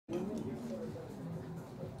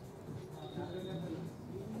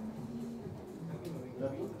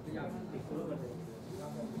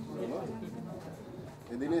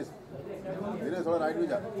दिनेश दिनेश थोड़ा राइट में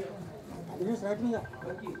जा दिनेश राइट में जा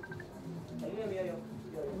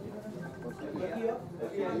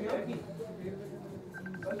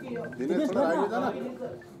दिनेश थोड़ा राइट में जा ना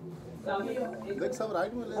देख सब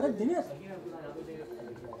राइट में ले अरे दिनेश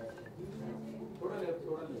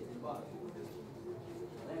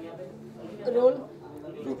रोल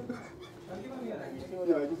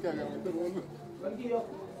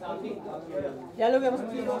क्या लोग या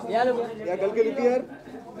कल के लिखी यार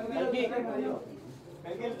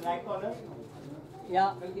या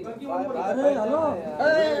अरे हेलो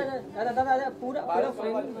अरे दादा पूरा पूरा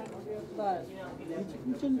फ्रेम बस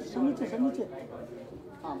नीचे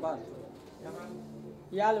हाँ बस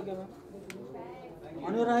या लोग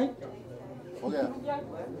ऑन योर राइट हो गया हो गया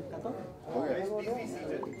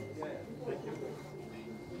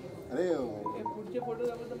अरे पुढचे फोटो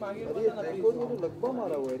आपण तर मागे बघा ना कोण लगबा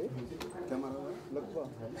मारा हुआ है रे क्या मारा हुआ है लगबा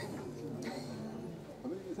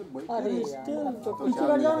अरे स्टिल तो पीछे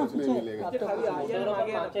बैठ जाओ ना पीछे खाली आ जाओ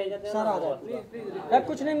आगे सर आ जाओ यार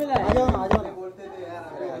कुछ नहीं मिला है आ जाओ ना आ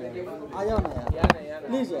जाओ ना यार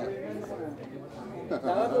प्लीज यार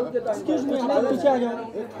एक्सक्यूज मी आप पीछे आ जाओ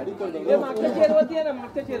खाली कर दो ये मागच्या चेअरवरती आहे ना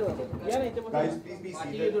मागच्या चेअरवरती या ना इथे गाइस प्लीज बी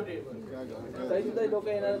सीटेड काही सुद्धा लोक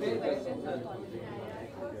येणार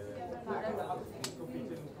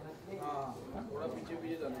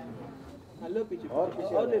हेलो पीछे और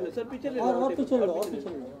ले लो सर पीछे ले लो और पीछे ले लो पीछे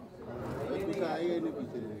आएगा नहीं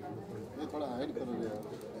पीछे ये थोड़ा हाइड करो यार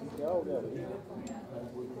क्या हो गया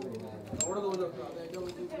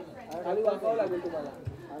खाली वाकावं लागेल तुम्हाला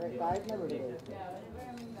अरे काहीच नाही भेटत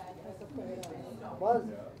बस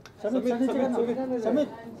समित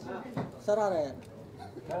सर आ रहे हैं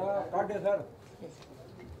काट दे sir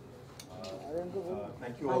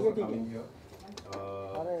Thank you all for coming here.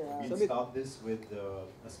 We'll start this with a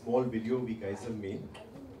small video we guys have made.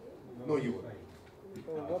 No, you were right.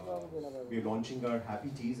 We're launching our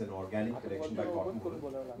Happy Teas, an organic collection by Cottonworld.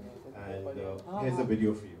 And here's the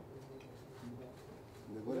video for you.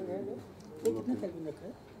 कितना second रखा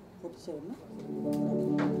है 47 ना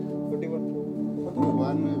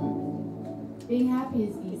 41 Being happy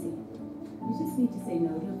is easy. You just need to say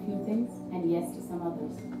no to a few things and yes to some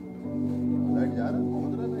others. Right जा रहा है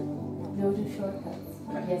उधर है No to shortcuts,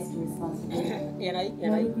 yes to responsibility. No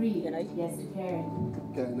to greed, yes to caring.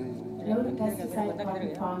 क्या है नहीं No to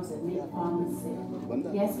pesticide-carbon farms that make farmers sick.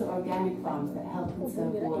 Yes to organic farms that help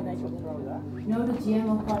conserve water. No to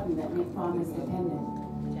GMO cotton that make farmers dependent.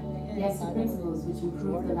 Yes to principles which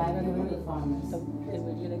improve the livelihood of farmers. No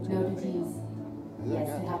to teas. Yes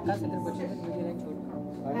to happy teas.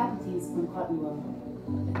 Happy teas from Cottonworld.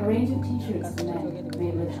 A range of t-shirts for men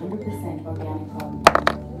made with 100% organic cotton.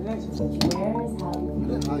 What you wear is how you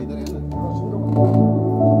feel. हाँ इधर है ना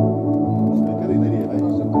speaker इधर ही है भाई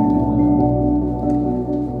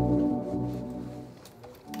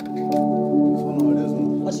सुनो audio सुनो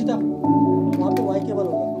अशिता वहाँ पे वाई केबल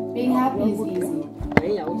होगा Being happy is easy.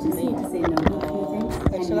 नहीं You just need to say no to a few things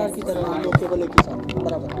and XLR yes की to तरह some दो others. केबल एक ही साथ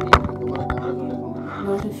बराबर तुम्हारा कैमरा खोले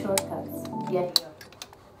No to shortcuts. Yes.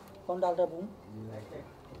 कौन डाल रहा है boom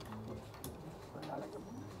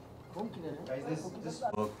Guys, this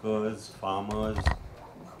workers, farmers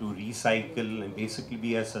to recycle and basically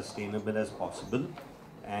be as sustainable as possible.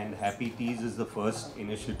 And Happy Teas is the first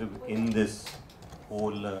initiative in this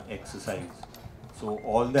whole exercise. So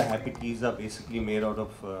all the Happy Teas are basically made out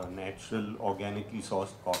of natural, organically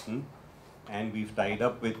sourced cotton. And we've tied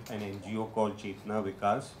up with an NGO called Chetna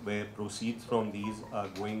Vikas, where proceeds from these are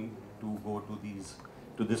going to go to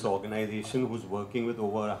this organization who's working with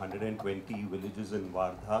over 120 villages in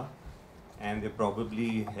Wardha. And they're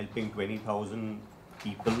probably helping 20,000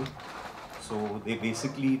 people. So they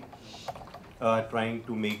basically trying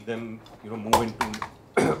to make them, move into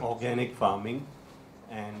organic farming.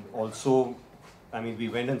 And also, I mean, we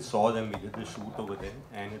went and saw them. We did the shoot over there,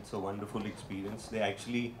 and it's a wonderful experience. They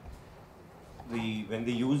actually, when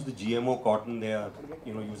they use the GMO cotton, they are,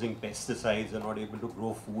 using pesticides. They're not able to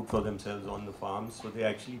grow food for themselves on the farms. So they're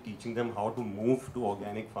actually teaching them how to move to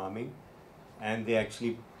organic farming, and they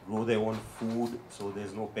actually grow their own food, so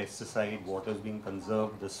there's no pesticide, water is being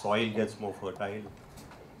conserved, the soil gets more fertile.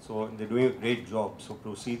 So they're doing a great job. So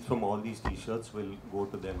proceeds from all these t-shirts will go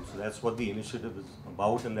to them. So that's what the initiative is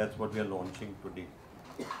about, and that's what we are launching today.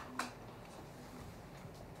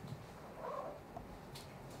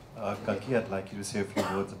 Kalki, I'd like you to say a few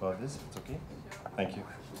words about this, if it's okay. Thank you.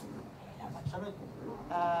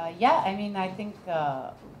 Yeah, I mean, I think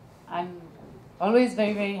I'm always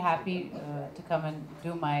very, very happy to come and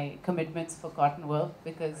do my commitments for Cottonworld,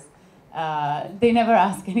 because they never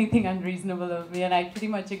ask anything unreasonable of me, and I pretty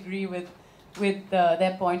much agree with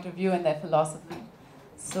their point of view and their philosophy.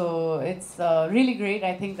 So it's really great.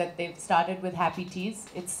 I think that they've started with Happy Teas.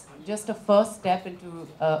 It's just a first step into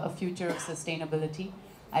a future of sustainability.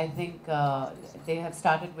 I think they have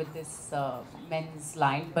started with this men's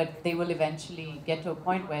line, but they will eventually get to a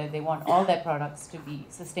point where they want all their products to be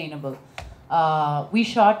sustainable. We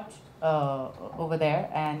shot over there,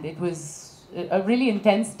 and it was a really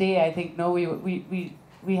intense day. I think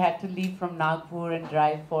we had to leave from Nagpur and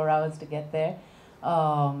drive 4 hours to get there.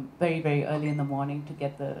 Very early in the morning to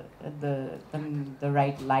get the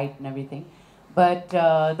right light and everything. But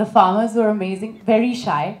the farmers were amazing, very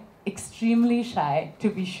shy, extremely shy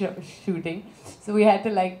to be shooting. So we had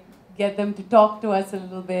to like get them to talk to us a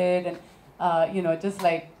little bit and you know, just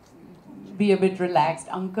like be a bit relaxed.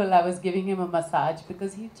 Uncle, I was giving him a massage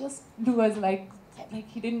because he just was like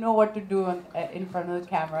he didn't know what to do in front of the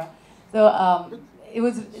camera. So it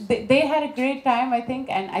was they had a great time, I think,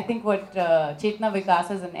 and I think what Chetna Vikas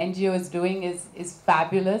as an NGO is doing is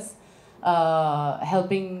fabulous,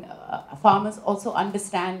 helping farmers also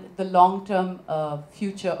understand the long-term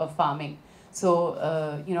future of farming. So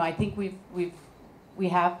you know, I think we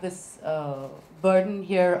have this burden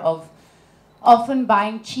here of often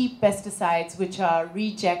buying cheap pesticides which are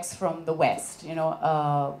rejects from the West. You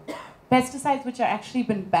know, pesticides which are actually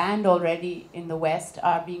been banned already in the West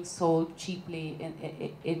are being sold cheaply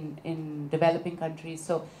in developing countries.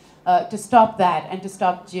 So to stop that and to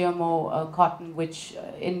stop GMO cotton, which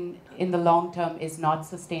in the long term is not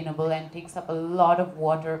sustainable and takes up a lot of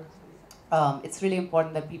water, it's really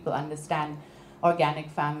important that people understand organic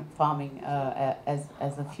farming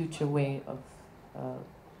as a future way of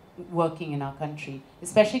working in our country,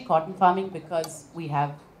 especially cotton farming, because we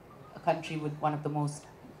have a country with one of the most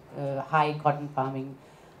high cotton farming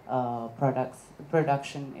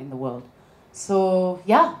production in the world. So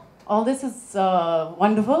yeah, all this is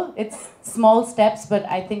wonderful. It's small steps, but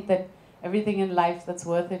I think that everything in life that's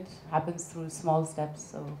worth it happens through small steps.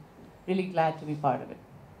 So really glad to be part of it.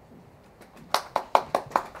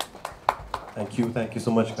 Thank you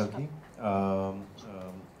so much, Kalki.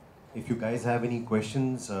 If you guys have any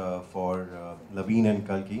questions for Laveen and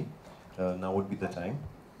Kalki, now would be the time.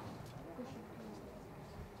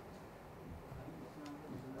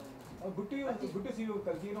 Good to see you,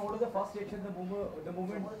 Kalki. You know, what was the first reaction the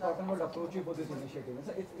moment Cottonworld approached you for this initiative? It's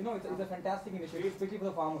a fantastic initiative, especially for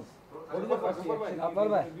the farmers. What is the first reaction?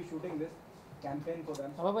 You'll be shooting this campaign for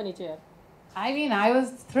them. I mean, I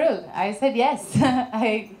was thrilled. I said yes.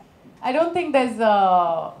 I don't think there's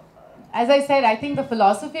as I said, I think the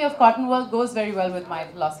philosophy of Cottonworld goes very well with my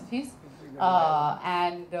philosophies. You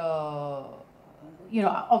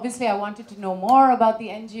know, obviously I wanted to know more about the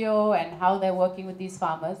NGO and how they're working with these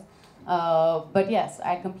farmers. But yes,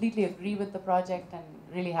 I completely agree with the project and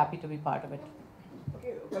really happy to be part of it.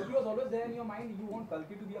 Okay, Kalki was always there in your mind. You want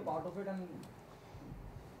Kalki to be a part of it, and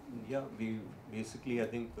yeah, we basically, I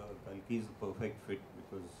think Kalki is the perfect fit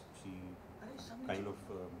because she kind of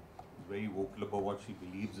is very vocal about what she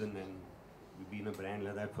believes in, and we've been a brand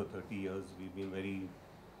like that for 30 years. We've been very,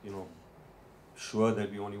 you know, sure that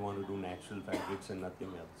we only want to do natural fabrics and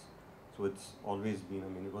nothing else. So it's always been, I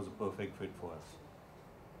mean, it was a perfect fit for us.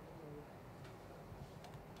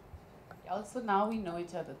 Also, now we know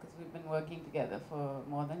each other because we've been working together for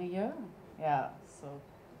more than a year. Yeah, so,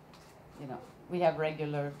 you know, we have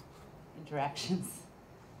regular interactions.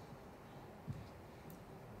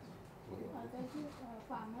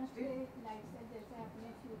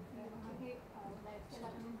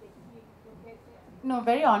 No,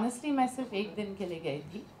 very honestly, मैं सिर्फ एक दिन के लिए गई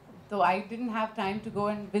थी. So I didn't have time to go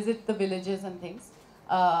and visit the villages and things.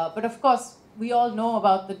 But of course, we all know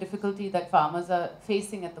about the difficulty that farmers are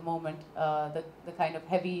facing at the moment, the kind of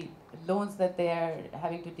heavy loans that they are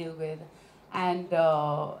having to deal with. And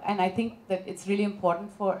I think that it's really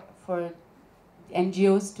important for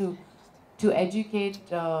NGOs to educate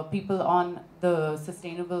people on the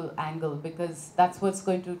sustainable angle, because that's what's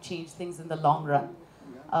going to change things in the long run.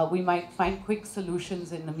 We might find quick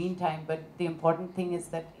solutions in the meantime, but the important thing is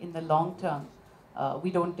that in the long term,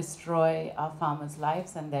 we don't destroy our farmers'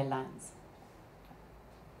 lives and their lands.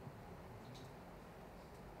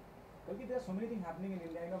 Kalki, there are so many things happening in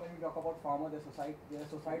India. You know, when we talk about farmers, there's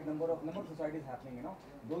society number of societies happening. You know,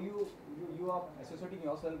 though you are associating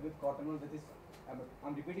yourself with Cottonworld, that is,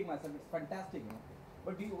 I'm repeating myself, it's fantastic. You know,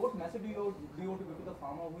 but what message do you want to give to the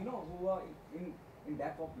farmer who are in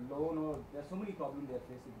debt of loan, or there are so many problems they are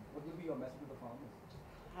facing? What will be your message to the farmers?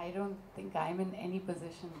 I don't think I'm in any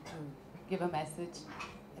position to give a message.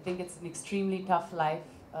 I think it's an extremely tough life,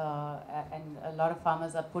 and a lot of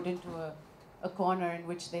farmers are put into a corner in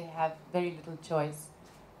which they have very little choice.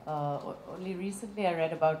 Only recently I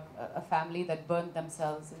read about a family that burned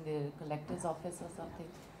themselves in the collector's office or something.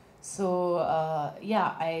 So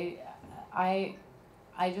yeah, I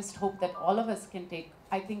just hope that all of us can take,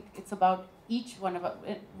 I think it's about each one of us.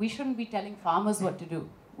 We shouldn't be telling farmers what to do.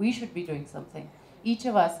 We should be doing something. Each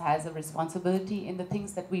of us has a responsibility in the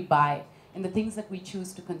things that we buy, in the things that we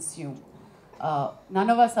choose to consume. None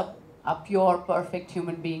of us are pure, perfect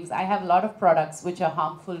human beings. I have a lot of products which are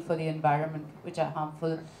harmful for the environment, which are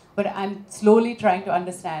harmful, but I'm slowly trying to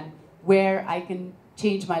understand where I can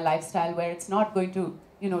change my lifestyle, where it's not going to,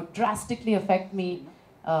 you know, drastically affect me,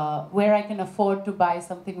 where I can afford to buy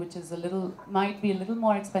something which is might be a little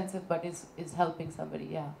more expensive, but is helping somebody,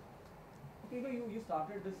 yeah. Okay, you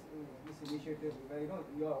started this initiative where,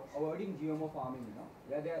 you're avoiding GMO farming,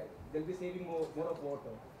 where they'll be saving more of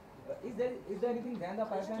water. Is there anything there in the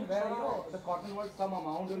pipeline where, the Cottonworld, some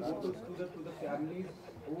amount will go to the families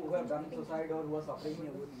who have done suicide or who are suffering?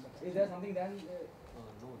 Is there something then?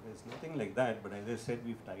 No, there's nothing like that, but as I said,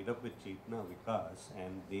 we've tied up with Chetna Vikas,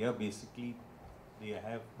 and they are basically, they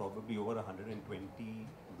have probably over 120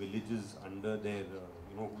 villages under their,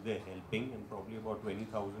 who they're helping, and probably about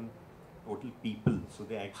 20,000 total people. So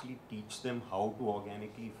they actually teach them how to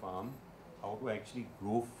organically farm, how to actually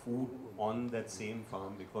grow food on that same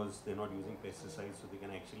farm, because they're not using pesticides, so they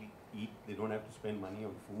can actually eat. They don't have to spend money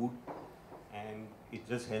on food, and it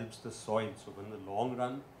just helps the soil. So in the long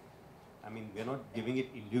run, I mean, we're not giving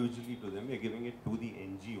it individually to them, we're giving it to the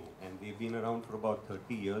NGO, and they've been around for about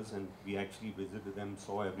 30 years, and we actually visited them,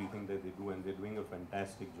 saw everything that they do, and they're doing a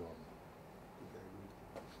fantastic job.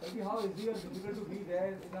 Maybe how easy or difficult to be there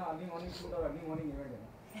in an early morning shoot or early morning event?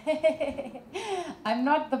 I'm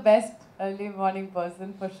not the best early morning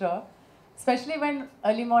person for sure, especially when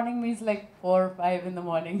early morning means like 4 or 5 in the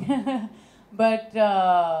morning. but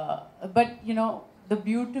the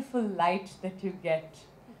beautiful light that you get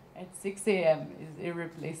at 6 a.m. is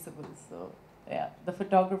irreplaceable. So yeah, the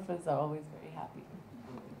photographers are always very happy.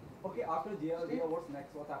 Okay, after GLD, what's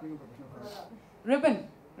next? What's happening in professional career? Ribbon,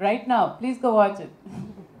 right now. Please go watch it.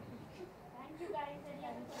 Thank you guys. Any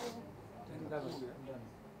other questions?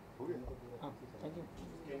 Thank you.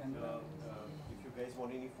 If you guys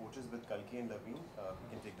want any photos with Kalki and Laveen, we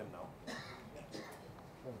can take them now. Thank you.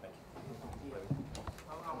 Thank you.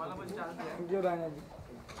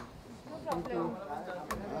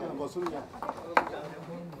 बसून घ्या.